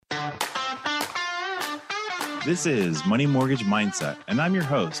This is Money Mortgage Mindset, and I'm your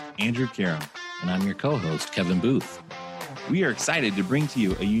host, Andrew Karam. And I'm your co-host, Kevin Booth. We are excited to bring to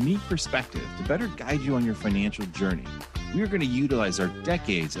you a unique perspective to better guide you on your financial journey. We are going to utilize our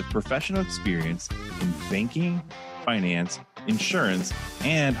decades of professional experience in banking, finance, insurance,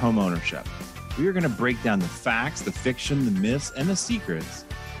 and home ownership. We are going to break down the facts, the fiction, the myths, and the secrets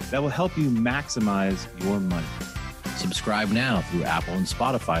that will help you maximize your money. Subscribe now through Apple and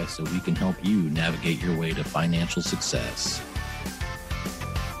Spotify so we can help you navigate your way to financial success.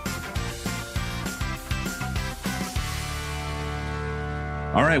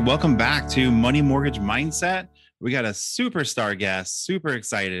 All right, welcome back to Money Mortgage Mindset. We got a superstar guest, super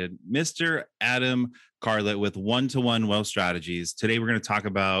excited, Mr. Adam Carlett with One-to-One Wealth Strategies. Today, we're going to talk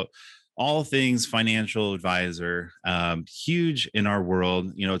about all things financial advisor, huge in our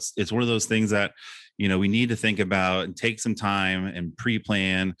world. You know, it's one of those things that, you know, we need to think about and take some time and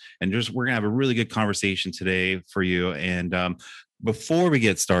pre-plan, and we're going to have a really good conversation today for you. And before we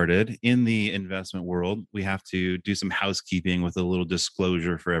get started in the investment world, we have to do some housekeeping with a little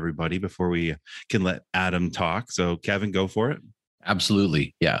disclosure for everybody before we can let Adam talk. So Kevin, go for it.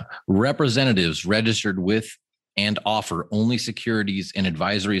 Absolutely. Yeah. Representatives registered with and offer only securities and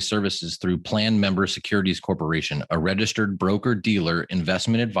advisory services through Plan Member Securities Corporation, a registered broker-dealer,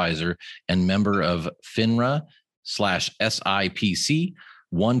 investment advisor, and member of FINRA/SIPC.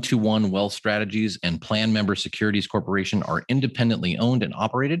 One-to-One Wealth Strategies and Plan Member Securities Corporation are independently owned and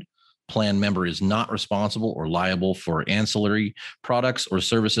operated. Plan Member is not responsible or liable for ancillary products or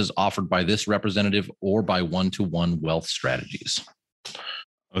services offered by this representative or by One-to-One Wealth Strategies.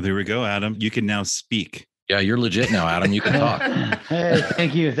 Oh, there we go, Adam. You can now speak. Yeah, you're legit now, Adam. You can talk. Hey,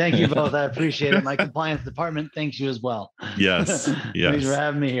 thank you. Thank you both. I appreciate it. My compliance department thanks you as well. Yes. Thanks for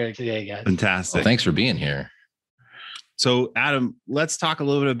having me here today, guys. Fantastic. Well, thanks for being here. So, Adam, let's talk a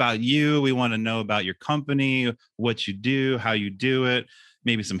little bit about you. We want to know about your company, what you do, how you do it,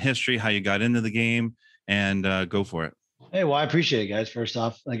 maybe some history, how you got into the game, and go for it. Hey, well, I appreciate it, guys. First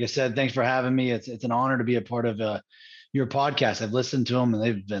off, like I said, thanks for having me. It's an honor to be a part of your podcast. I've listened to them and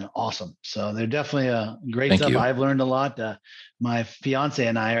they've been awesome. So they're definitely great Thank stuff. you. I've learned a lot. My fiance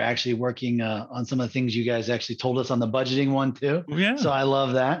and I are actually working on some of the things you guys actually told us on the budgeting one too. Yeah. So I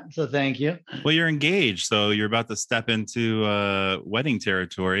love that. So thank you. Well, you're engaged, so you're about to step into wedding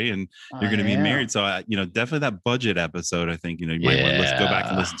territory, and you're going to be married. So, definitely that budget episode. I think you might want to go back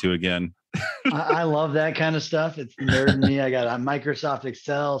and listen to again. I love that kind of stuff. It's nerd me. I got a Microsoft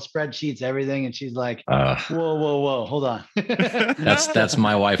Excel, spreadsheets, everything, and she's like, "Whoa, hold on." That's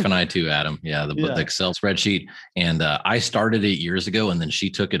my wife and I too, Adam. Yeah, the Excel spreadsheet, and I started it years ago, and then she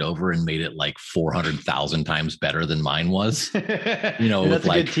took it over and made it like 400,000 times better than mine was. That's a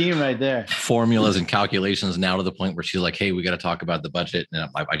good team right there. Formulas and calculations now to the point where she's like, "Hey, we got to talk about the budget," and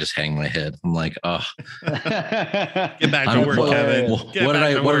I just hang my head. I'm like, "Oh, get back to work, Kevin.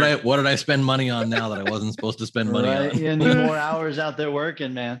 What did I spend money on now that I wasn't supposed to spend money on?" You need more hours out there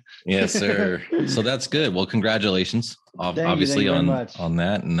working, man. Yes, sir. So that's good. Well, congratulations, obviously on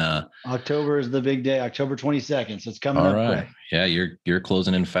that. And October is the big day, October 22nd. So it's coming up quick. Yeah, you're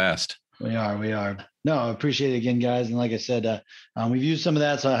closing in fast. We are. No, I appreciate it again, guys. And like I said, we've used some of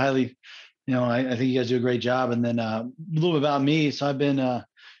that, so I highly, I think you guys do a great job. And then a little bit about me. So I've been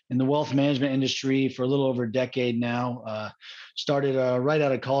in the wealth management industry for a little over a decade now. Started right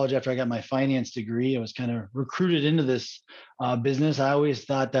out of college after I got my finance degree. I was kind of recruited into this business. I always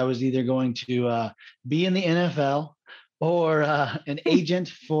thought that I was either going to be in the NFL or an agent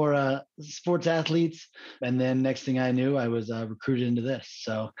for sports athletes. And then next thing I knew, I was recruited into this.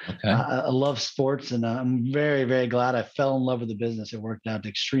 So I love sports, and I'm very, very glad I fell in love with the business. It worked out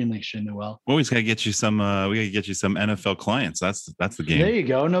extremely, extremely well. Well, we got to get you some. We got to get you some NFL clients. That's the game. There you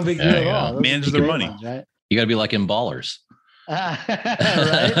go. No big deal at all. Manage their money. Ones, right? You got to be like in Ballers. Right?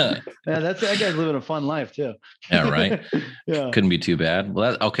 Yeah, that guy's living a fun life too. Yeah, right. Yeah. Couldn't be too bad.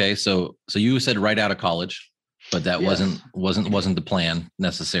 Well, okay. So you said right out of college, but that wasn't the plan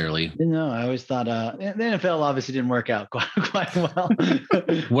necessarily. No, I always thought the NFL obviously didn't work out quite well.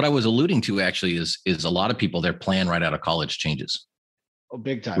 What I was alluding to actually is a lot of people, their plan right out of college changes. Oh,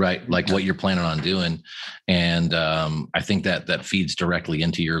 big time. Right. Like what you're planning on doing. And I think that feeds directly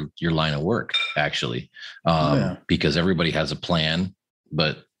into your line of work, actually, because everybody has a plan,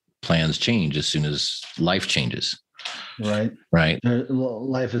 but plans change as soon as life changes. Right. Right.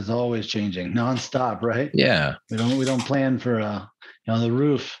 Life is always changing nonstop. Right. Yeah. We don't plan for the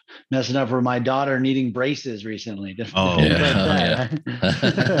roof messing up, or my daughter needing braces recently. Just Oh, things yeah. like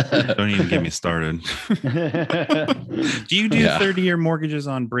that. don't even get me started. Do you do Yeah. 30-year mortgages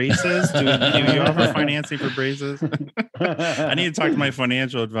on braces? Do you offer financing for braces? I need to talk to my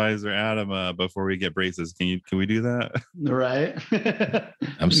financial advisor, Adam, before we get braces. Can we do that? Right.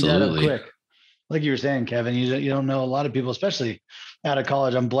 Absolutely. Quick. Like you were saying, Kevin, you don't know a lot of people, especially out of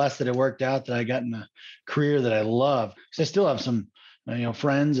college. I'm blessed that it worked out, that I got in a career that I love. Because I still have some,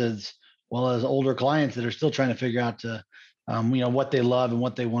 friends as well as older clients that are still trying to figure out what they love and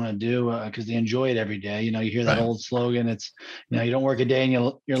what they want to do because they enjoy it every day. You hear that Right. old slogan. It's, you don't work a day in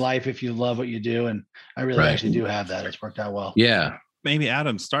your life if you love what you do. And I really Right. actually do have that. It's worked out well. Yeah. Maybe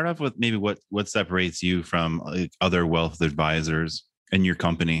Adam, start off with maybe what separates you from other wealth advisors in your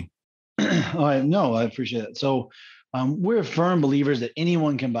company. No, I appreciate it. So we're firm believers that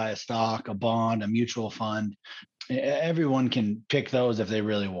anyone can buy a stock, a bond, a mutual fund. Everyone can pick those if they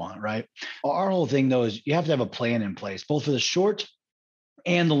really want, right? Our whole thing, though, is you have to have a plan in place, both for the short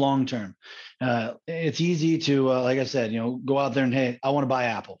and the long term. It's easy to, like I said, go out there and, hey, I want to buy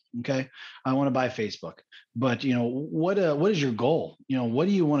Apple. Okay. I want to buy Facebook. But, what is your goal? What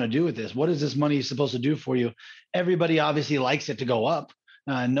do you want to do with this? What is this money supposed to do for you? Everybody obviously likes it to go up.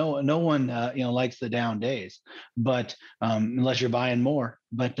 No one, likes the down days, but unless you're buying more.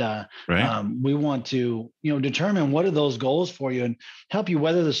 But Right. we want to, determine what are those goals for you and help you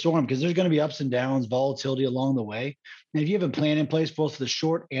weather the storm, because there's going to be ups and downs, volatility along the way. And if you have a plan in place, both for the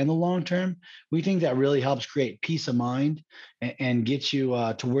short and the long term, we think that really helps create peace of mind and get you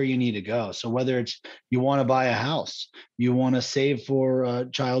to where you need to go. So whether it's you want to buy a house, you want to save for a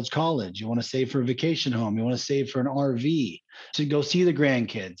child's college, you want to save for a vacation home, you want to save for an RV, to go see the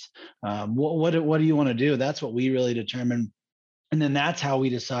grandkids. What do you want to do? That's what we really determine. And then that's how we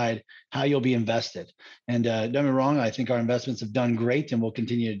decide how you'll be invested. And don't get me wrong, I think our investments have done great and will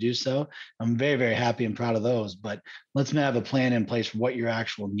continue to do so. I'm very, very happy and proud of those. But let's have a plan in place for what your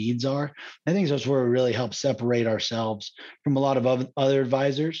actual needs are. I think that's where we really help separate ourselves from a lot of other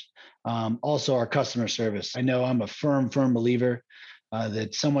advisors. Also, our customer service. I know I'm a firm believer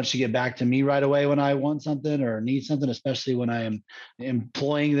that someone should get back to me right away when I want something or need something, especially when I am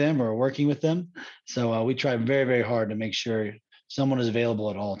employing them or working with them. So we try very, very hard to make sure someone is available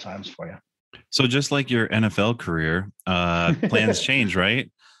at all times for you. So just like your NFL career, plans change, right?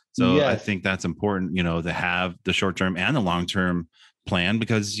 So yes. I think that's important, to have the short term and the long term plan,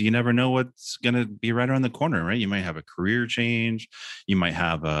 because you never know what's going to be right around the corner, right? You might have a career change. You might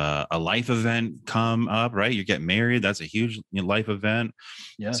have a life event come up, right? You get married. That's a huge life event.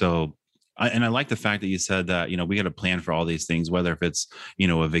 Yeah. So I like the fact that you said that, we got to plan for all these things, whether if it's,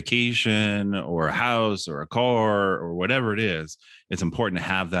 a vacation or a house or a car or whatever it is. It's important to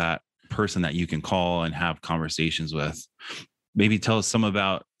have that person that you can call and have conversations with. Maybe tell us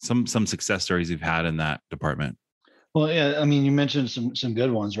about some success stories you've had in that department. Well, yeah, I mean, you mentioned some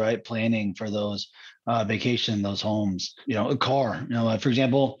good ones, right? Planning for those vacation, those homes, a car, for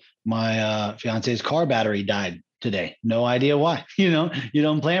example, my fiance's car battery died today. No idea why. You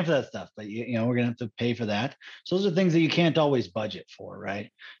don't plan for that stuff, but we're gonna have to pay for that. So those are things that you can't always budget for,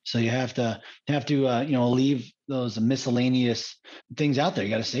 right? So you have to leave those miscellaneous things out there. You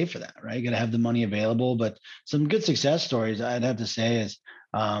got to save for that, right? You got to have the money available. But some good success stories I'd have to say is,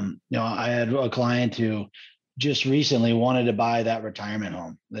 I had a client who just recently wanted to buy that retirement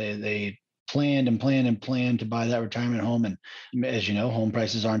home. They planned to buy that retirement home, and as you know, home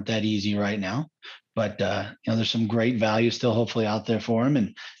prices aren't that easy right now. But there's some great value still hopefully out there for them,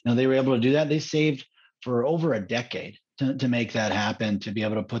 and they were able to do that. They saved for over a decade to make that happen, to be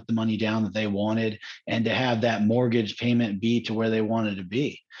able to put the money down that they wanted, and to have that mortgage payment be to where they wanted to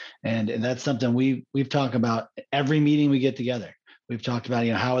be. And that's something we've talked about every meeting we get together. We've talked about,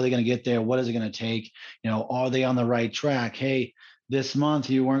 how are they going to get there? What is it going to take? Are they on the right track? Hey, this month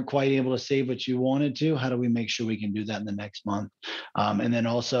you weren't quite able to save what you wanted to. How do we make sure we can do that in the next month? And then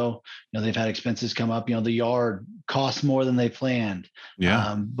also, they've had expenses come up. The yard costs more than they planned.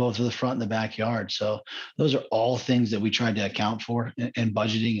 Yeah. Both for the front and the backyard. So those are all things that we tried to account for in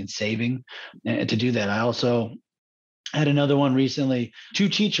budgeting and saving. And to do that, I also had another one recently. 2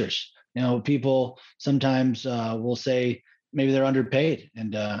 teachers. People sometimes will say, maybe they're underpaid.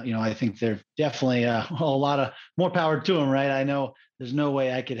 And, I think they're definitely a lot of more power to them, right? I know there's no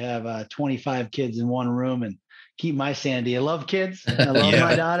way I could have 25 kids in one room and keep my sanity. I love kids. I love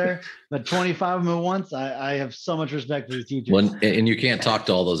my daughter, but 25 of them at once, I have so much respect for the teachers. Well, and you can't talk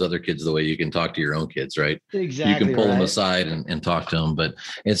to all those other kids the way you can talk to your own kids, right? Exactly. You can pull them aside and talk to them. But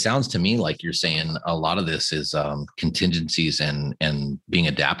it sounds to me like you're saying a lot of this is contingencies and being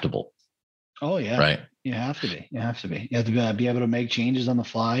adaptable. Oh yeah. Right. You have to be. You have to be. You have to be able to make changes on the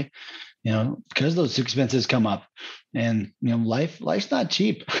fly, because those expenses come up, and life's not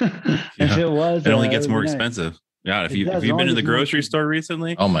cheap. If it was, it only gets would more be nice. expensive. Yeah, if It you've does, been to always the more grocery expensive. store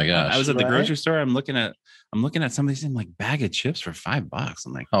recently, Oh my I gosh. was at the Right? grocery store. I'm looking at some of these in like bag of chips for $5.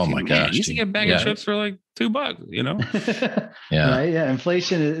 I'm like, Oh my man, gosh, you used to dude. get a bag Yeah. of chips for like $2, Yeah. Right? Yeah.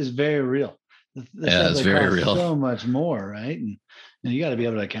 Inflation is very real. The Yeah, stuff it's that very costs real. so much more, right? And you got to be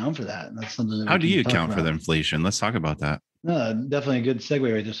able to account for that. And that's something that How we do can you talk account for about. the inflation? Let's talk about that. No, definitely a good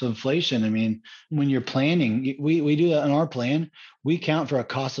segue right there. So inflation, I mean, when you're planning, we do that in our plan. We count for a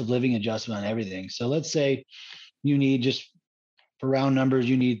cost of living adjustment on everything. So let's say you need, just for round numbers,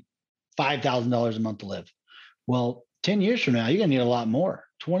 you need $5,000 a month to live. Well, 10 years from now, you're gonna need a lot more.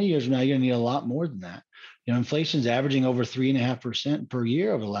 20 years from now, you're gonna need a lot more than that. Inflation's averaging over 3.5% per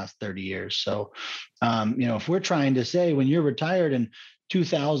year over the last 30 years. So, if we're trying to say when you're retired in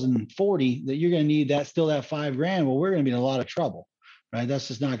 2040 that you're gonna need that $5,000, well, we're gonna be in a lot of trouble, right? That's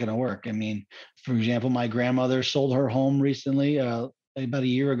just not gonna work. I mean, for example, my grandmother sold her home recently, about a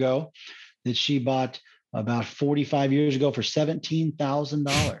year ago, that she bought about 45 years ago for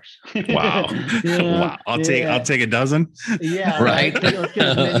 $17,000. Wow. Wow. I'll take a dozen. Yeah, Right. Let's get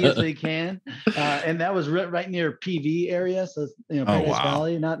as many as we can. And that was right near PV area. So, Paradise wow.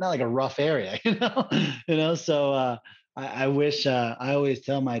 Valley, not like a rough area, So I wish, I always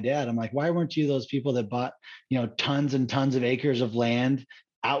tell my dad, I'm like, why weren't you those people that bought, tons and tons of acres of land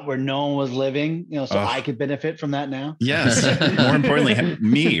out where no one was living, so I could benefit from that now? Yes. More importantly,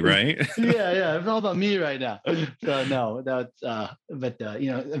 me, right? Yeah. It's all about me right now. So no, that's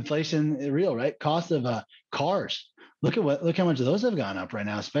inflation is real, right? Cost of cars. Look how much of those have gone up right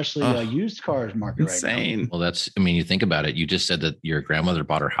now, especially used cars market insane. right now. Well, you think about it. You just said that your grandmother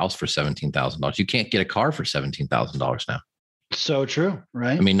bought her house for $17,000. You can't get a car for $17,000 now. So true,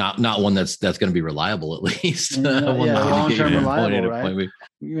 right? I mean, not one that's going to be reliable, at least. Long-term reliable, right? Point.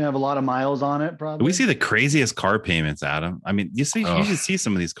 You have a lot of miles on it, probably. We see the craziest car payments, Adam. I mean, you should see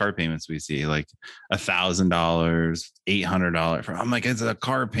some of these car payments we see, like $1,000, $800. I'm like, it's a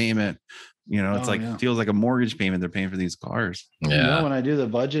car payment. It's feels like a mortgage payment they're paying for these cars. Yeah. When I do the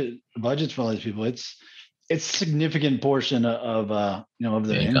budgets for all these people, it's significant portion of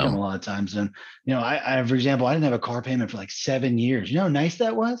their income a lot of times. And, I, for example, I didn't have a car payment for like 7 years. You know how nice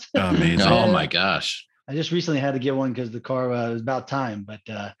that was? Amazing. Oh my gosh. I just recently had to get one because the car was about time, but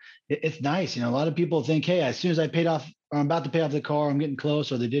it's nice. A lot of people think, hey, as soon as I'm about to pay off the car, I'm getting close,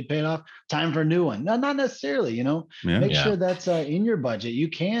 or they did pay it off, time for a new one. No, not necessarily, make sure that's in your budget. You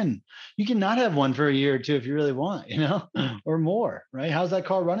can not have one for a year or two if you really want, or more, right? How's that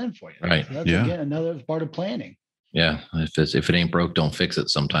car running for you? Right. So that's again, another part of planning. Yeah. If it ain't broke, don't fix it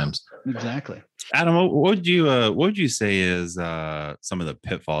sometimes. Exactly. Adam, what would you say is some of the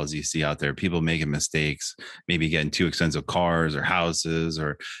pitfalls you see out there? People making mistakes, maybe getting too expensive cars or houses,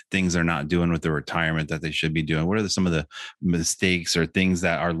 or things they're not doing with their retirement that they should be doing. What are some of the mistakes or things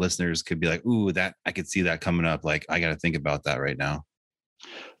that our listeners could be like, ooh, that I could see that coming up. Like, I got to think about that right now.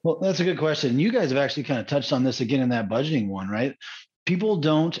 Well, that's a good question. You guys have actually kind of touched on this again in that budgeting one, right? People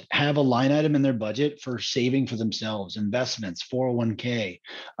don't have a line item in their budget for saving for themselves, investments, 401k.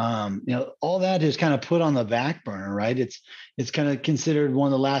 All that is kind of put on the back burner, right? It's kind of considered one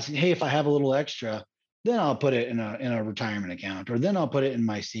of the last. Hey, if I have a little extra, then I'll put it in a retirement account, or then I'll put it in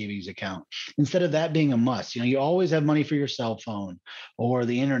my savings account. Instead of that being a must, you always have money for your cell phone or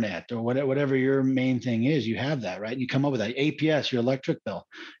the internet or whatever your main thing is. You have that, right? You come up with that APS, your electric bill.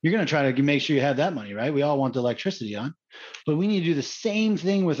 You're going to try to make sure you have that money, right? We all want the electricity on, but we need to do the same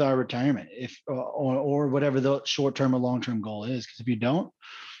thing with our retirement, or whatever the short-term or long-term goal is. Because if you don't,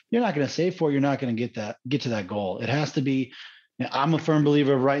 you're not going to save for it. You're not going to get to that goal. It has to be. I'm a firm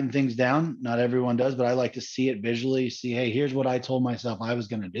believer of writing things down. Not everyone does, but I like to see it visually, see, hey, here's what I told myself I was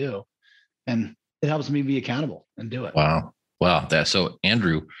going to do. And it helps me be accountable and do it. Wow. So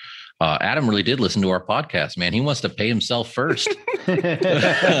Andrew, Adam really did listen to our podcast, man. He wants to pay himself first. I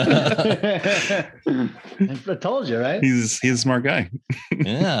told you, right? He's a smart guy.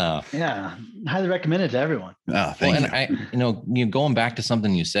 Yeah. Yeah. Highly recommend it to everyone. Oh, thank you. Going back to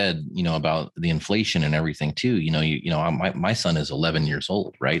something you said, about the inflation and everything too, my son is 11 years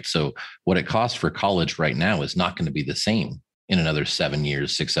old, right? So what it costs for college right now is not going to be the same in another 7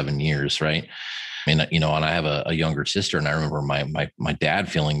 years, 7 years, right? And and I have a younger sister, and I remember my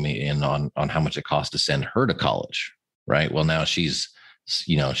dad filling me in on how much it costs to send her to college, right? Well, now she's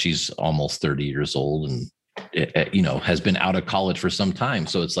almost 30 years old and has been out of college for some time.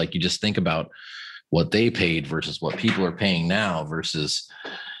 So it's like you just think about what they paid versus what people are paying now versus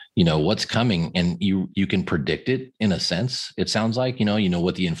what's coming, and you can predict it in a sense. It sounds like,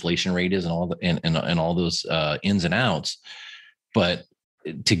 what the inflation rate is and all the, and all those ins and outs, but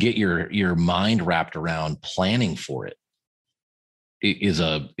to get your mind wrapped around planning for it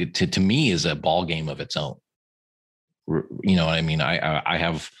to me is a ball game of its own. You know what I mean? I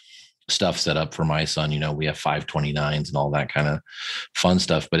have stuff set up for my son. We have 529s and all that kind of fun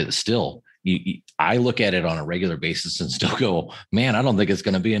stuff, but it's still, I look at it on a regular basis and still go, man, I don't think it's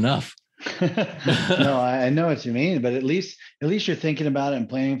going to be enough. No, I know what you mean, but at least you're thinking about it and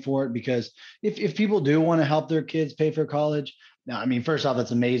planning for it, because if people do want to help their kids pay for college, now, I mean, first off, that's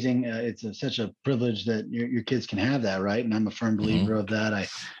amazing. It's such a privilege that your kids can have that, right? And I'm a firm believer of that. I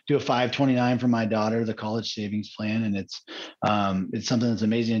do a 529 for my daughter, the college savings plan, and it's something that's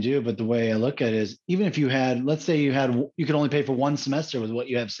amazing to do. But the way I look at it is, even if you had, let's say you could only pay for one semester with what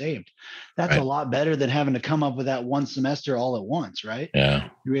you have saved, that's a lot better than having to come up with that one semester all at once, right? Yeah,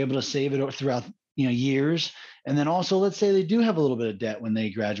 you're able to save it throughout years. And then also, let's say they do have a little bit of debt when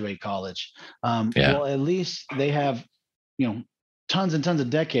they graduate college. Well, at least they have tons and tons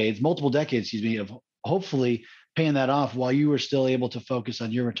of multiple decades, of hopefully paying that off while you were still able to focus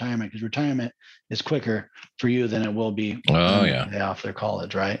on your retirement, because retirement is quicker for you than it will be pay off their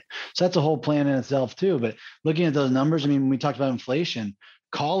college, right? So that's a whole plan in itself too. But looking at those numbers, I mean, when we talked about inflation,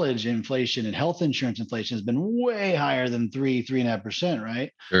 college inflation and health insurance inflation has been way higher than 3.5%,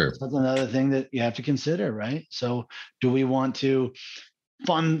 right? Sure. So that's another thing that you have to consider, right? So do we want to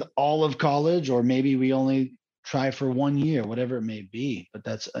fund all of college, or maybe we only try for 1 year, whatever it may be? But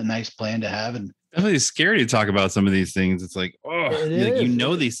that's a nice plan to have. And definitely scary to talk about some of these things. It's like,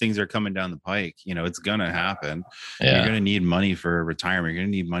 these things are coming down the pike. It's gonna happen. You're gonna need money for retirement. You're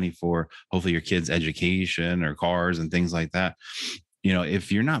gonna need money for hopefully your kids' education or cars and things like that.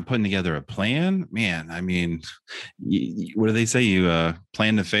 If you're not putting together a plan, man, I mean, what do they say? You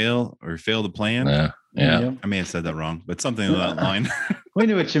plan to fail or fail to plan. Yeah. I may have said that wrong, but something along that line. We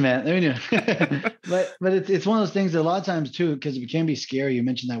knew what you meant. We knew. but it's one of those things that a lot of times too, because it can be scary. You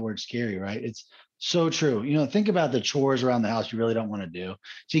mentioned that word scary, right? It's so true. Think about the chores around the house you really don't want to do.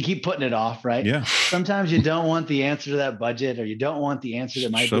 So you keep putting it off, right? Yeah. Sometimes you don't want the answer to that budget, or you don't want the answer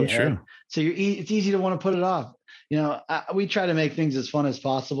that might be ahead. True. So it's easy to want to put it off. We try to make things as fun as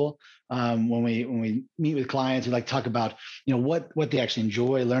possible. When we meet with clients, we like to talk about, what they actually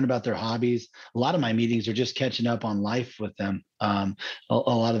enjoy, learn about their hobbies. A lot of my meetings are just catching up on life with them. A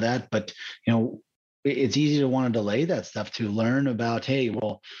lot of that, but it's easy to want to delay that stuff to learn about, hey,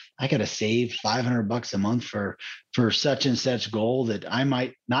 well, I got to save $500 a month for such and such goal that I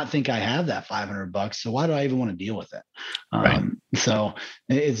might not think I have that $500. So why do I even want to deal with it? Right. So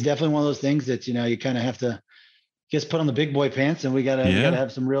it's definitely one of those things that, you kind of have to just put on the big boy pants, and we gotta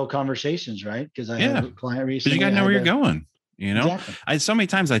have some real conversations, right? Because I had a client recently. But you gotta know where you're going. Exactly. So many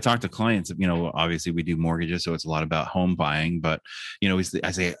times I talk to clients, obviously we do mortgages, so it's a lot about home buying, but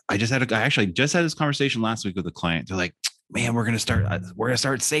I say, I actually just had this conversation last week with a client. They're like, man, we're going to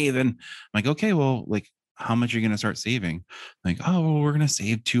start saving. I'm like, okay, well, like, how much are you going to start saving? Like, oh, well, we're going to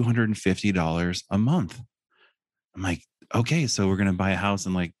save $250 a month. I'm like, okay, so we're going to buy a house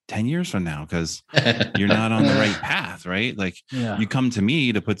in like 10 years from now, because you're not on the right path, right? Like you come to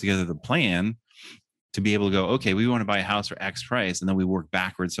me to put together the plan to be able to go, okay, we want to buy a house for X price. And then we work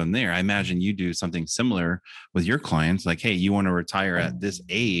backwards from there. I imagine you do something similar with your clients. Like, hey, you want to retire at this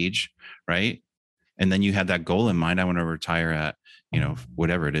age, right? And then you had that goal in mind. I want to retire at,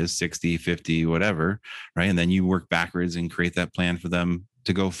 whatever it is, 60, 50, whatever, right? And then you work backwards and create that plan for them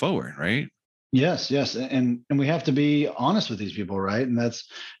to go forward, right? Yes. And we have to be honest with these people, right? And that's,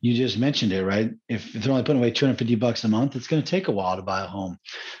 you just mentioned it, right? If they're only putting away $250 a month, it's going to take a while to buy a home.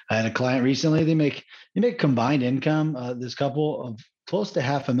 I had a client recently, they make combined income, this couple, of close to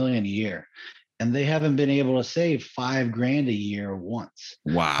 $500,000 a year. And they haven't been able to save $5,000 a year once.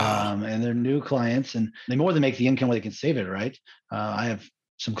 Wow. And they're new clients, and they more than make the income where they can save it, right? I have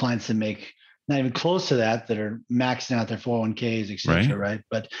some clients that make not even close to that are maxing out their 401ks, et cetera, right?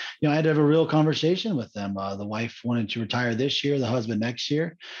 But, I had to have a real conversation with them. The wife wanted to retire this year, the husband next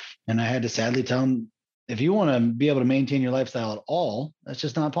year. And I had to sadly tell them, if you want to be able to maintain your lifestyle at all, that's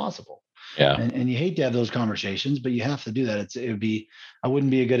just not possible. Yeah. And you hate to have those conversations, but you have to do that. I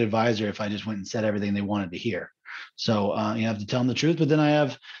wouldn't be a good advisor if I just went and said everything they wanted to hear. So you have to tell them the truth. But then I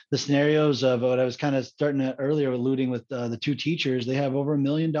have the scenarios of what I was kind of starting to earlier alluding with the two teachers. They have over $1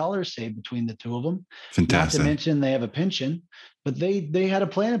 million saved between the two of them. Fantastic. Not to mention they have a pension, but they had a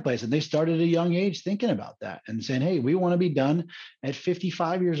plan in place, and they started at a young age thinking about that and saying, hey, we want to be done at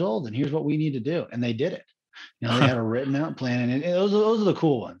 55 years old, and here's what we need to do. And they did it. They have a written out plan, and those are the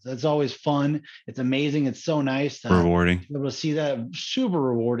cool ones. That's always fun. It's amazing. It's so nice to Rewarding. be able to see that. Super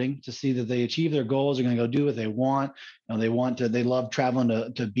rewarding to see that they achieve their goals. They're going to go do what they want. They love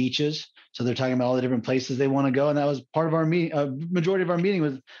traveling to beaches. So they're talking about all the different places they want to go. And that was part of our meeting. Majority of our meeting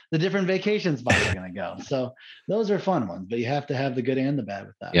was the different vacation spots they're going to go. So those are fun ones, but you have to have the good and the bad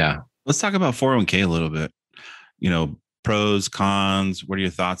with that. Yeah. Let's talk about 401k a little bit. Pros, cons. What are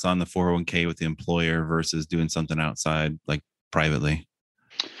your thoughts on the 401k with the employer versus doing something outside, like privately?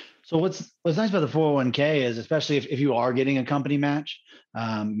 So what's nice about the 401k is, especially if you are getting a company match,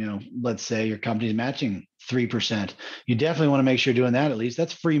 let's say your company's matching 3%, you definitely want to make sure you're doing that. At least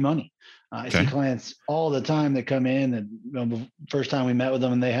that's free money. I see clients all the time that come in, and the first time we met with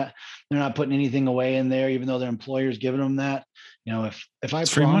them, and they're not putting anything away in there, even though their employer's giving them that. If I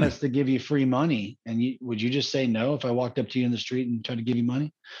promise to give you free money, and would you just say no if I walked up to you in the street and tried to give you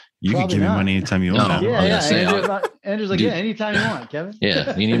money? You could give me money anytime you want. Andrew's like, anytime you want, Kevin.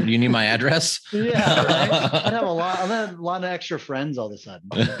 Yeah, you need my address. Yeah, right. I'd have a lot of extra friends all of a sudden.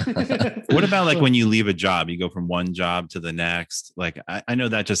 What about like when you leave a job, you go from one job to the next? Like I know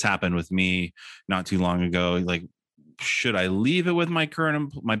that just happened with me not too long ago. Like, should I leave it with my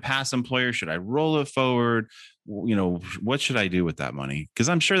past employer? Should I roll it forward? What should I do with that money? Because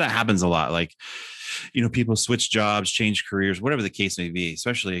I'm sure that happens a lot. Like, people switch jobs, change careers, whatever the case may be,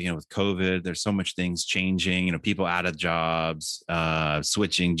 especially, with COVID, there's so much things changing, people out of jobs,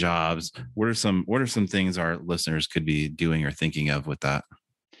 switching jobs. What are some things our listeners could be doing or thinking of with that?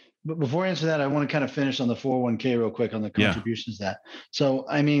 But before I answer that, I want to kind of finish on the 401k real quick on the contributions. So,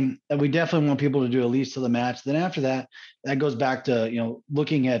 we definitely want people to do at least to the match. Then after that goes back to,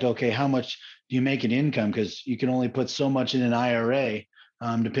 looking at, okay, how much do you make in income? Because you can only put so much in an IRA,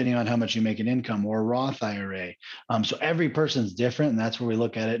 depending on how much you make in income, or a Roth IRA. So every person's different. And that's where we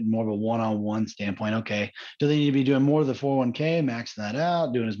look at it in more of a one-on-one standpoint. Okay, do they need to be doing more of the 401k, maxing that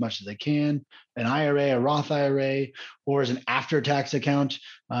out, doing as much as they can, an IRA, a Roth IRA, or as an after-tax account,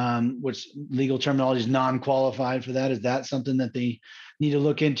 which legal terminology is non-qualified for that? Is that something that they need to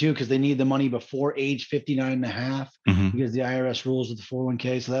look into because they need the money before age 59 and a half, because the IRS rules with the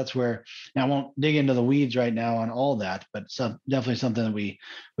 401k. So that's where, and I won't dig into the weeds right now on all that, but definitely something that we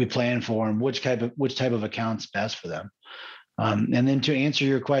plan for, and which type of account's best for them. And then to answer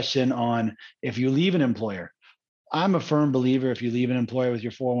your question on if you leave an employer, I'm a firm believer if you leave an employer with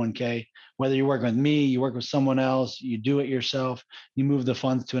your 401k, whether you're working with me, you work with someone else, you do it yourself, you move the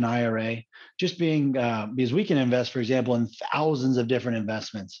funds to an IRA, just because we can invest, for example, in thousands of different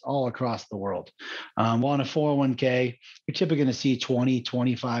investments all across the world. While on a 401k, you're typically going to see 20,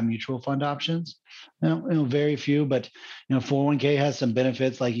 25 mutual fund options. Very few, but 401k has some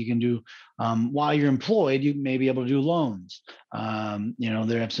benefits, like you can do while you're employed, you may be able to do loans.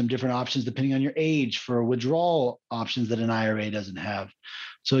 There have some different options depending on your age for withdrawal options that an IRA doesn't have.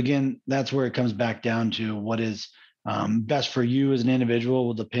 So again, that's where it comes back down to what is best for you as an individual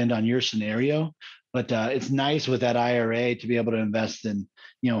will depend on your scenario. But it's nice with that IRA to be able to invest in,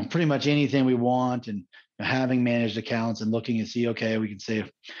 pretty much anything we want, and having managed accounts and looking and see, okay, we can say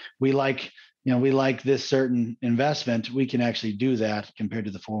if we like this certain investment, we can actually do that compared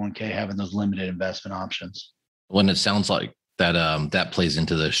to the 401k having those limited investment options. When it sounds like that, that plays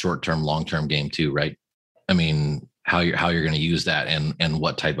into the short-term, long-term game too, right? How you're going to use that, and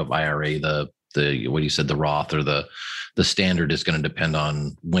what type of IRA, the what you said, the Roth or the standard, is going to depend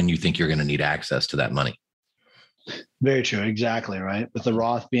on when you think you're going to need access to that money. Very true. Exactly. Right. With the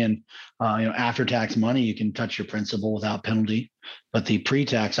Roth being, after tax money, you can touch your principal without penalty, but the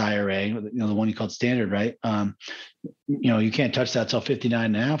pre-tax IRA, the one you called standard, right? You can't touch that till 59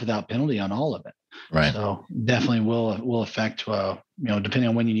 and a half without penalty on all of it. Right. So definitely will affect, depending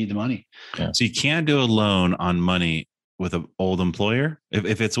on when you need the money. Yeah. So you can't do a loan on money with an old employer.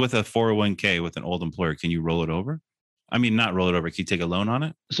 If it's with a 401k with an old employer, can you roll it over? Not roll it over. Can you take a loan on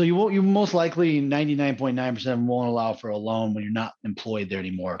it? So you most likely 99.9% won't allow for a loan when you're not employed there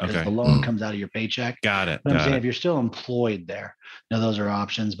anymore, because the loan comes out of your paycheck. Got it. But I'm saying if you're still employed there, those are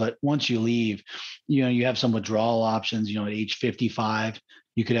options. But once you leave, you have some withdrawal options. At age 55,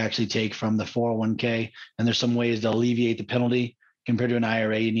 you could actually take from the 401k, and there's some ways to alleviate the penalty. Compared to an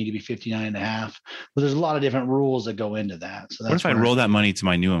IRA, you need to be 59 and a half. But there's a lot of different rules that go into that. So that's what if I roll that money to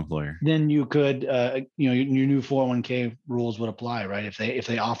my new employer? Then you could, your new 401k rules would apply, right? If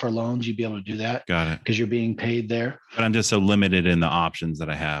they offer loans, you'd be able to do that. Got it. Because you're being paid there. But I'm just so limited in the options that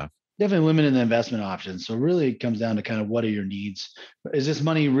I have. Definitely limited in the investment options. So really it comes down to kind of what are your needs? Is this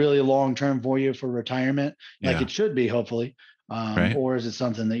money really long-term for you for retirement? Like it should be, hopefully. Right. Or is it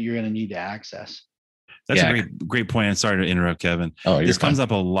something that you're going to need to access? That's a great point. I'm sorry to interrupt, Kevin. Oh, this comes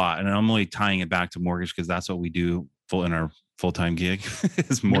up a lot, and I'm only tying it back to mortgage because that's what we do in our full-time gig.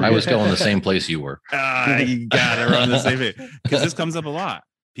 Is mortgage. I was going the same place you were. You got it. We're on the same page because this comes up a lot.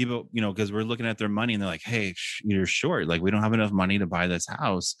 People, because we're looking at their money and they're like, hey, you're short. Like, we don't have enough money to buy this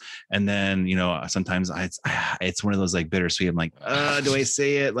house. And then, sometimes it's one of those like bittersweet. I'm like, do I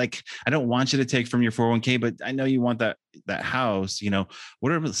say it? Like, I don't want you to take from your 401k, but I know you want that house.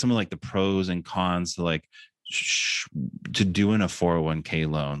 What are some of like the pros and cons to like to doing a 401k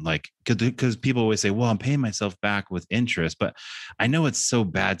loan? Like, because people always say, well, I'm paying myself back with interest, but I know it's so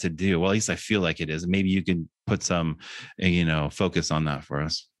bad to do. Well, at least I feel like it is. Maybe you can put some, focus on that for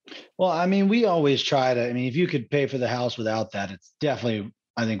us. Well, I mean, we always try to, if you could pay for the house without that, it's definitely,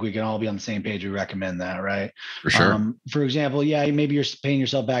 I think we can all be on the same page. We recommend that, right? For sure. For example, maybe you're paying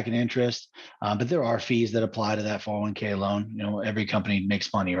yourself back in interest, but there are fees that apply to that 401k loan. Every company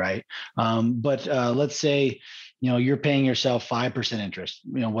makes money, right? But let's say, you're paying yourself 5% interest,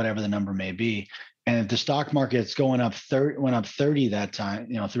 whatever the number may be. And if the stock market's went up 30 that time,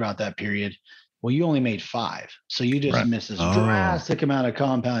 throughout that period, well, you only made 5. So you just missed this drastic amount of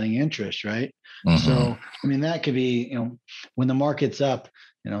compounding interest, right? Mm-hmm. So, that could be, when the market's up,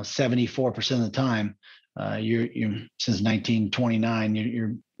 74% of the time, you're since 1929,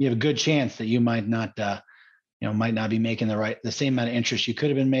 you have a good chance that you might not be making the same amount of interest you could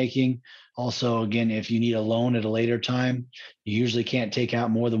have been making. Also, again, if you need a loan at a later time, you usually can't take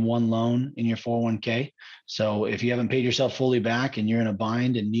out more than one loan in your 401k. So if you haven't paid yourself fully back and you're in a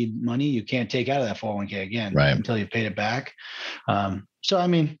bind and need money, you can't take out of that 401k again until you've paid it back. Pros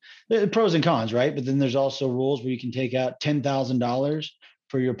and cons, right? But then there's also rules where you can take out $10,000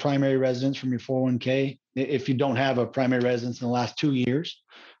 for your primary residence from your 401k if you don't have a primary residence in the last 2 years.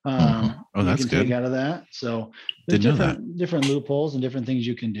 That's good. Take out of that. So there's different loopholes and different things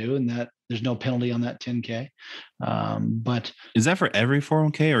you can do, and that there's no penalty on that 10K. But is that for every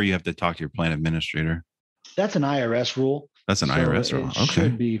 401k, or you have to talk to your plan administrator? That's an IRS rule. That's an IRS rule. Okay.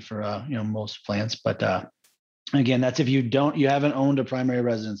 Should be for most plans, but again, that's if you haven't owned a primary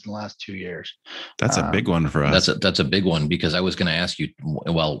residence in the last 2 years. That's a big one for us. That's a big one, because I was going to ask you.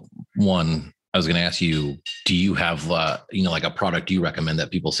 Well, I was going to ask you, do you have, like a product you recommend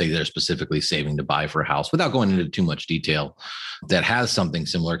that people say they're specifically saving to buy for a house, without going into too much detail, that has something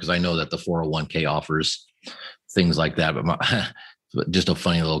similar? Because I know that the 401k offers things like that. But just a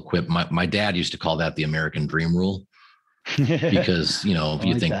funny little quip. My dad used to call that the American Dream rule, because, if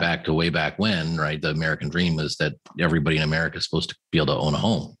you think back to way back when, right, the American Dream was that everybody in America is supposed to be able to own a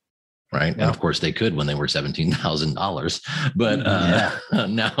home. Right. Yeah. And of course they could when they were $17,000. But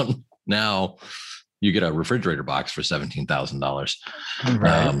now you get a refrigerator box for $17,000.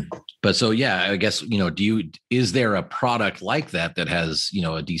 Right. But so, I guess, is there a product like that has,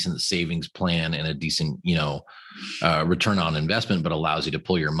 a decent savings plan and a decent, return on investment, but allows you to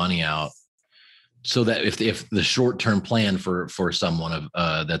pull your money out, so that if the short-term plan for someone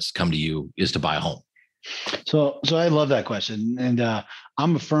that's come to you is to buy a home? So I love that question. And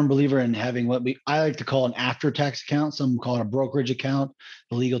I'm a firm believer in having what I like to call an after-tax account. Some call it a brokerage account.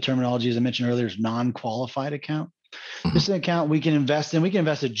 The legal terminology, as I mentioned earlier, is non-qualified account. Mm-hmm. This is an account we can invest in. We can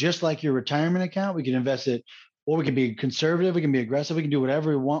invest it just like your retirement account. We can invest it, or we can be conservative. We can be aggressive. We can do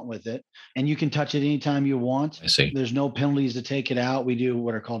whatever we want with it. And you can touch it anytime you want. I see. There's no penalties to take it out. We do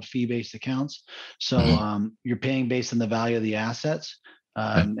what are called fee-based accounts. So you're paying based on the value of the assets.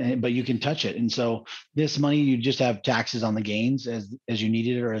 But you can touch it. And so this money, you just have taxes on the gains as you need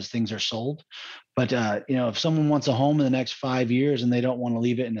it, or as things are sold. But, if someone wants a home in the next 5 years and they don't want to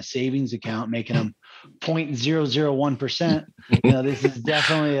leave it in a savings account, making them 0.001%, this is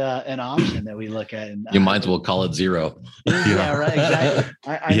definitely an option that we look at. And, you might as well call it zero. Yeah, right. Exactly.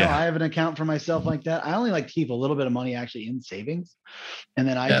 I know I have an account for myself like that. I only like to keep a little bit of money actually in savings. And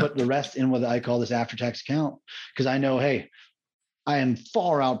then I put the rest in what I call this after-tax account, because I know, hey, I am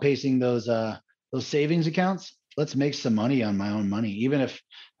far outpacing those savings accounts. Let's make some money on my own money. Even if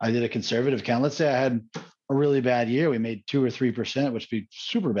I did a conservative account, let's say I had a really bad year, we made 2 or 3%, which would be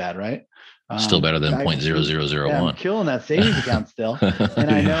super bad, right? Still better than 0.0001. Yeah, I'm killing that savings account still. And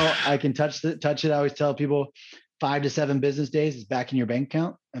I know I can touch it. I always tell people 5 to 7 business days, it's back in your bank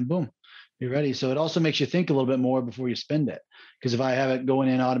account, and boom, you're ready. So it also makes you think a little bit more before you spend it. Because if I have it going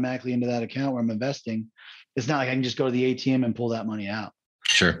in automatically into that account where I'm investing, it's not like I can just go to the ATM and pull that money out.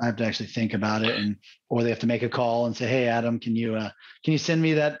 Sure. I have to actually think about it, or they have to make a call and say, "Hey, Adam, can you send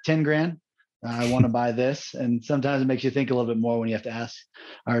me that 10 grand? I want to buy this." And sometimes it makes you think a little bit more when you have to ask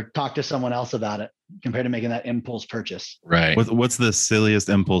or talk to someone else about it, compared to making that impulse purchase. Right. What's the silliest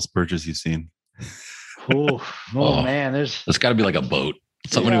impulse purchase you've seen? Oh man, it's got to be like a boat.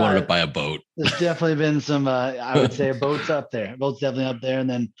 Somebody wanted to buy a boat. There's definitely been some, I would say, boats up there. Boats definitely up there. And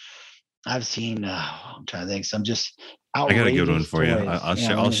then I've seen, I'm trying to think, some just I got a good one for toys. you.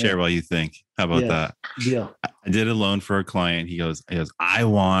 I'll share while you think. How about that? Deal. I did a loan for a client. He goes, I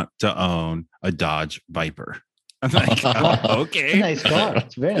want to own a Dodge Viper. I'm like, okay. It's a nice car.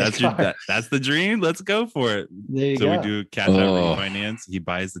 It's a very nice car. That's the dream. Let's go for it. There you go. We do cash out refinance. He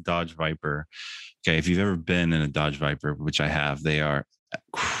buys the Dodge Viper. Okay. If you've ever been in a Dodge Viper, which I have, they are a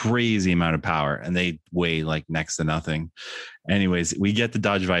crazy amount of power and they weigh like next to nothing. Anyways, we get the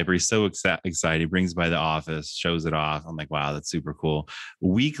Dodge Viper. He's so excited. He brings it by the office, shows it off. I'm like, wow, that's super cool. A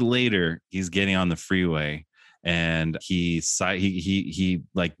week later, he's getting on the freeway and he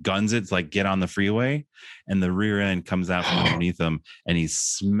like guns it to like get on the freeway, and the rear end comes out from underneath him and he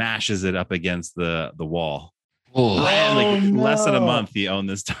smashes it up against the wall. Less than a month he owned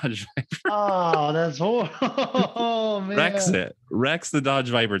this Dodge Viper. Oh, that's horrible. Oh, man. Wrecks the Dodge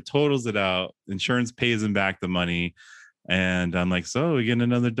Viper, totals it out. Insurance pays him back the money. And I'm like, so we getting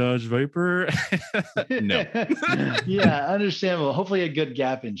another Dodge Viper? No. Yeah, understandable. Hopefully a good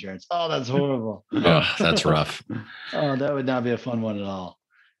gap insurance. Oh, that's horrible. Oh, that's rough. Oh, that would not be a fun one at all.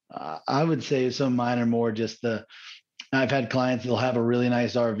 I would say some of mine are more just I've had clients that'll have a really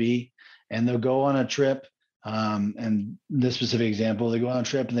nice RV and they'll go on a trip. And this specific example, they go on a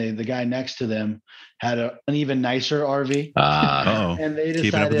trip and the guy next to them had an even nicer RV. And they decided,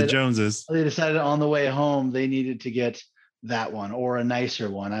 keeping up with the Joneses. They decided on the way home, they needed to get that one or a nicer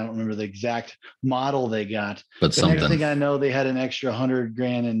one. I don't remember the exact model they got, but the next thing I know, they had an extra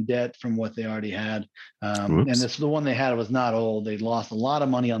 $100,000 in debt from what they already had. And the one they had was not old. They'd lost a lot of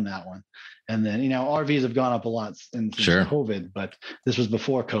money on that one. And then, RVs have gone up a lot since COVID, but this was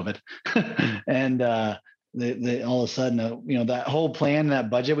before COVID. And they all of a sudden, that whole plan, that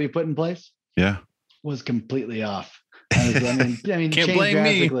budget we put in place, was completely off. I mean, can't blame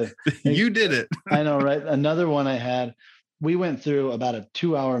me. You did it. I know, right? Another one I had, we went through about a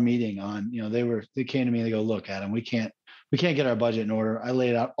 2-hour meeting on, they came to me and they go, look, Adam, we can't get our budget in order. I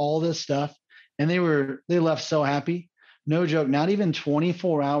laid out all this stuff and they left so happy. No joke. Not even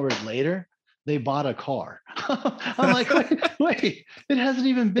 24 hours later, they bought a car. I'm like, wait, it hasn't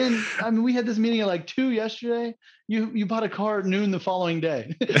even been, we had this meeting at like 2 yesterday. You bought a car at noon the following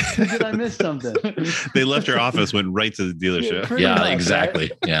day. Did I miss something? They left your office, went right to the dealership. Yeah, much, exactly.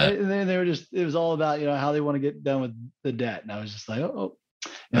 Right? Yeah. And then they were it was all about, how they want to get done with the debt. And I was just like,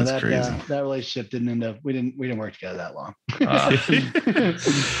 that's crazy. That relationship didn't end up, we didn't work together that long.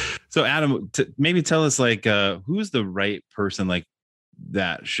 So Adam, maybe tell us who's the right person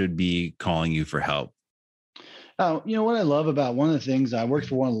that should be calling you for help? What I love about one of the things, I worked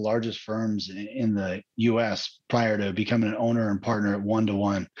for one of the largest firms in the US prior to becoming an owner and partner at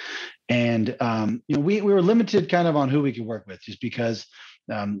 1-to-1. And, we were limited kind of on who we could work with just because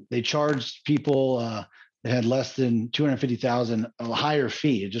they charged people that had less than 250,000 a higher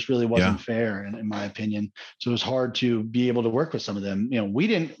fee. It just really wasn't fair in my opinion. So it was hard to be able to work with some of them. We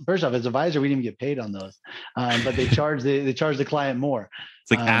didn't, first off, as advisor, we didn't get paid on those, but they charged the client more.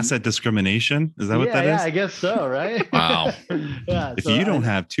 It's like asset discrimination. Is that what that is? Yeah, I guess so. Right. Wow. If you don't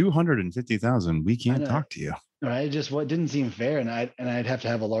have 250,000, we can't talk to you. Right. Just what didn't seem fair. And I'd have to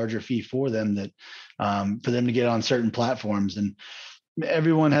have a larger fee for them for them to get on certain platforms. And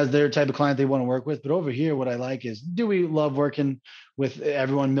everyone has their type of client they want to work with. But over here, what I like is, do we love working with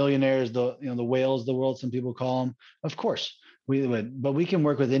everyone, millionaires, the whales of the world, some people call them? Of course we would, but we can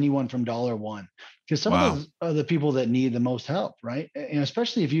work with anyone from $1, because some of those are the people that need the most help, right? And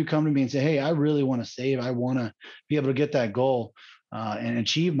especially if you come to me and say, hey, I really want to save, I want to be able to get that goal and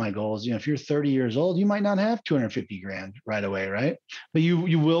achieve my goals. If you're 30 years old, you might not have 250 grand right away, right? But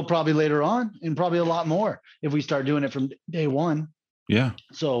you will probably later on, and probably a lot more if we start doing it from day one. Yeah.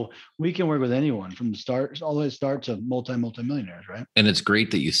 So we can work with anyone from the start, all the way to start to multi-millionaires, right? And it's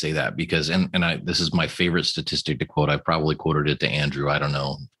great that you say that because, this is my favorite statistic to quote. I probably quoted it to Andrew, I don't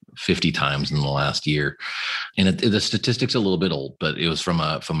know, 50 times in the last year. And the statistic's a little bit old, but it was from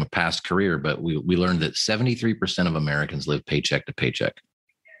a past career. But we learned that 73% of Americans live paycheck to paycheck.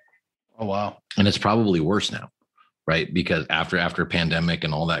 Oh, wow. And it's probably worse now. Right. Because after a pandemic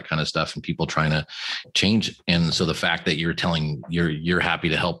and all that kind of stuff and people trying to change. And so the fact that you're happy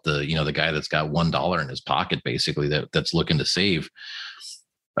to help the guy that's got $1 in his pocket, basically that's looking to save.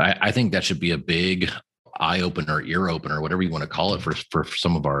 I think that should be a big eye opener, ear opener, whatever you want to call it for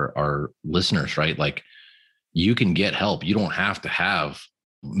some of our listeners, right? Like, you can get help. You don't have to have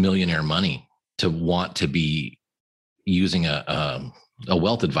millionaire money to want to be using a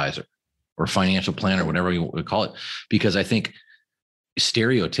wealth advisor or financial planner, whatever you want to call it, because I think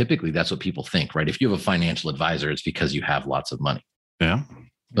stereotypically that's what people think, right? If you have a financial advisor, it's because you have lots of money. Yeah.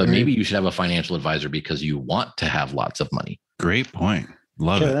 But maybe you should have a financial advisor because you want to have lots of money. Great point.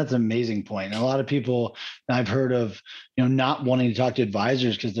 Love Kevin, it. that's an amazing point. And a lot of people I've heard of, not wanting to talk to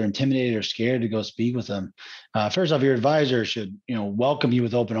advisors because they're intimidated or scared to go speak with them. First off, your advisor should, welcome you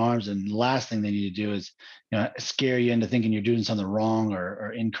with open arms. And the last thing they need to do is, scare you into thinking you're doing something wrong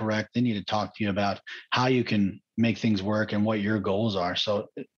or incorrect. They need to talk to you about how you can make things work and what your goals are. So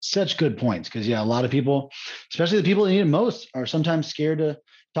such good points because, a lot of people, especially the people that need it most, are sometimes scared to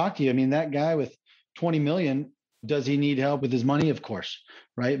talk to you. I mean, that guy with 20 million, does he need help with his money? Of course,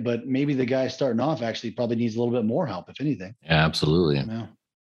 right? But maybe the guy starting off actually probably needs a little bit more help, if anything. Yeah, absolutely. Yeah.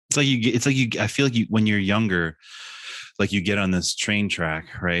 I feel like when you're younger, like you get on this train track,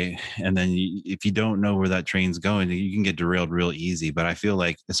 right? And then if you don't know where that train's going, you can get derailed real easy. But I feel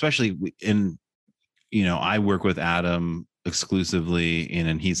like, especially I work with Adam exclusively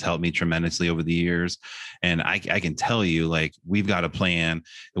and he's helped me tremendously over the years. And I can tell you, like, we've got a plan,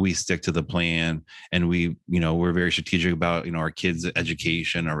 we stick to the plan, and we're very strategic about, our kids'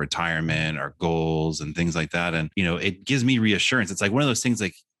 education, our retirement, our goals and things like that. And, it gives me reassurance. It's like one of those things,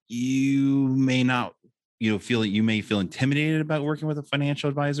 like, you may not, feel you may feel intimidated about working with a financial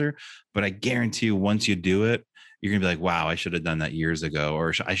advisor, but I guarantee you, once you do it, you're going to be like, wow, I should have done that years ago,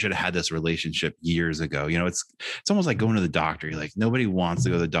 or I should have had this relationship years ago. It's almost like going to the doctor. You're like, nobody wants to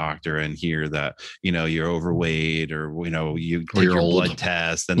go to the doctor and hear that, you're overweight, or, you take your blood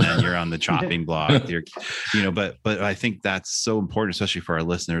test and then you're on the chopping block. But I think that's so important, especially for our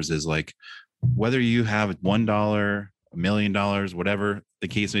listeners, is like, whether you have $1, $1 million, whatever the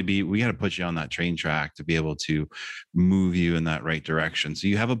case may be, we got to put you on that train track to be able to move you in that right direction. So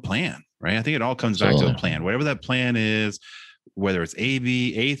you have a plan, right? I think it all comes back to a plan, whatever that plan is, whether it's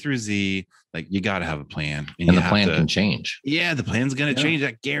A through Z, like, you got to have a plan, and the plan can change. Yeah. The plan's going to change.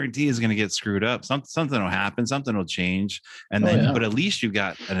 That guarantee is going to get screwed up. Something will happen. Something will change. And then, but at least you've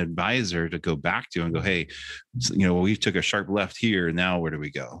got an advisor to go back to and go, hey, we took a sharp left here. Now where do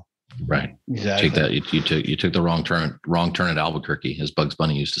we go? Right. Exactly. Take that. You took the wrong turn at Albuquerque, as Bugs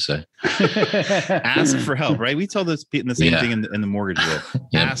Bunny used to say. Ask for help, right? We tell this in the same thing in the mortgage world.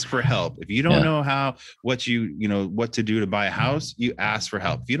 Ask for help. If you don't know what to do to buy a house, you ask for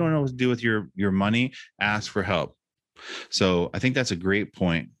help. If you don't know what to do with your money, ask for help. So I think that's a great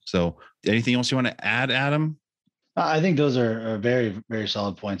point. So anything else you want to add, Adam? I think those are very, very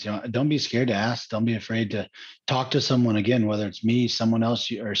solid points. Don't be scared to ask. Don't be afraid to talk to someone, again, whether it's me, someone else,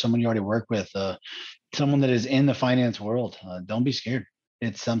 or someone you already work with, someone that is in the finance world. Don't be scared.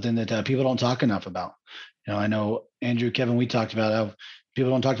 It's something that people don't talk enough about. I know Andrew, Kevin, we talked about how people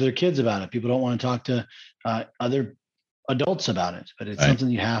don't talk to their kids about it. People don't want to talk to other adults about it, but it's something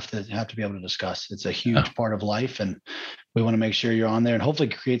you have to be able to discuss. It's a huge part of life, and we want to make sure you're on there and hopefully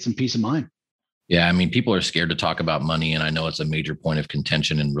create some peace of mind. Yeah. I mean, people are scared to talk about money, and I know it's a major point of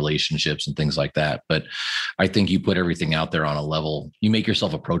contention in relationships and things like that. But I think you put everything out there on a level, you make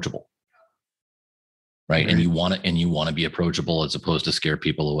yourself approachable. Right. And you want to be approachable as opposed to scare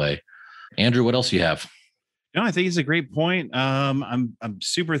people away. Andrew, what else do you have? No, I think it's a great point. I'm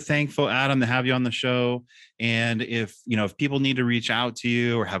super thankful, Adam, to have you on the show. And if people need to reach out to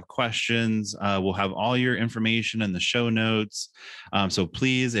you or have questions, we'll have all your information in the show notes. So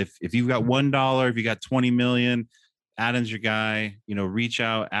please, if you've got $1, if you got 20 million, Adam's your guy. Reach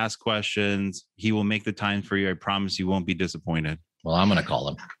out, ask questions. He will make the time for you. I promise you won't be disappointed. Well, I'm going to call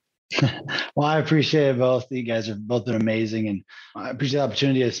him. Well, I appreciate it both. You guys have both been amazing, and I appreciate the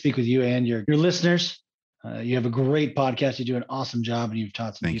opportunity to speak with you and your listeners. You have a great podcast. You do an awesome job, and you've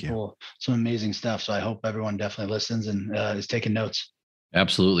taught some people some amazing stuff. So I hope everyone definitely listens and is taking notes.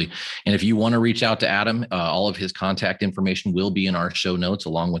 Absolutely. And if you want to reach out to Adam, all of his contact information will be in our show notes,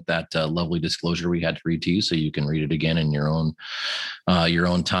 along with that lovely disclosure we had to read to you, so you can read it again in your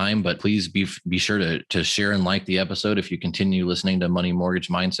own time. But please be sure to share and like the episode if you continue listening to Money Mortgage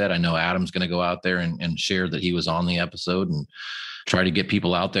Mindset. I know Adam's going to go out there and share that he was on the episode and try to get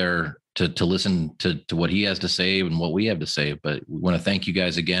people out there to listen to what he has to say and what we have to say. But we want to thank you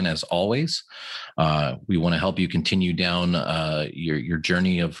guys again, as always. We want to help you continue down your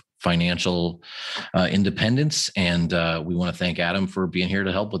journey of financial independence. And we want to thank Adam for being here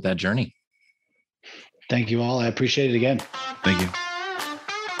to help with that journey. Thank you all. I appreciate it again. Thank you.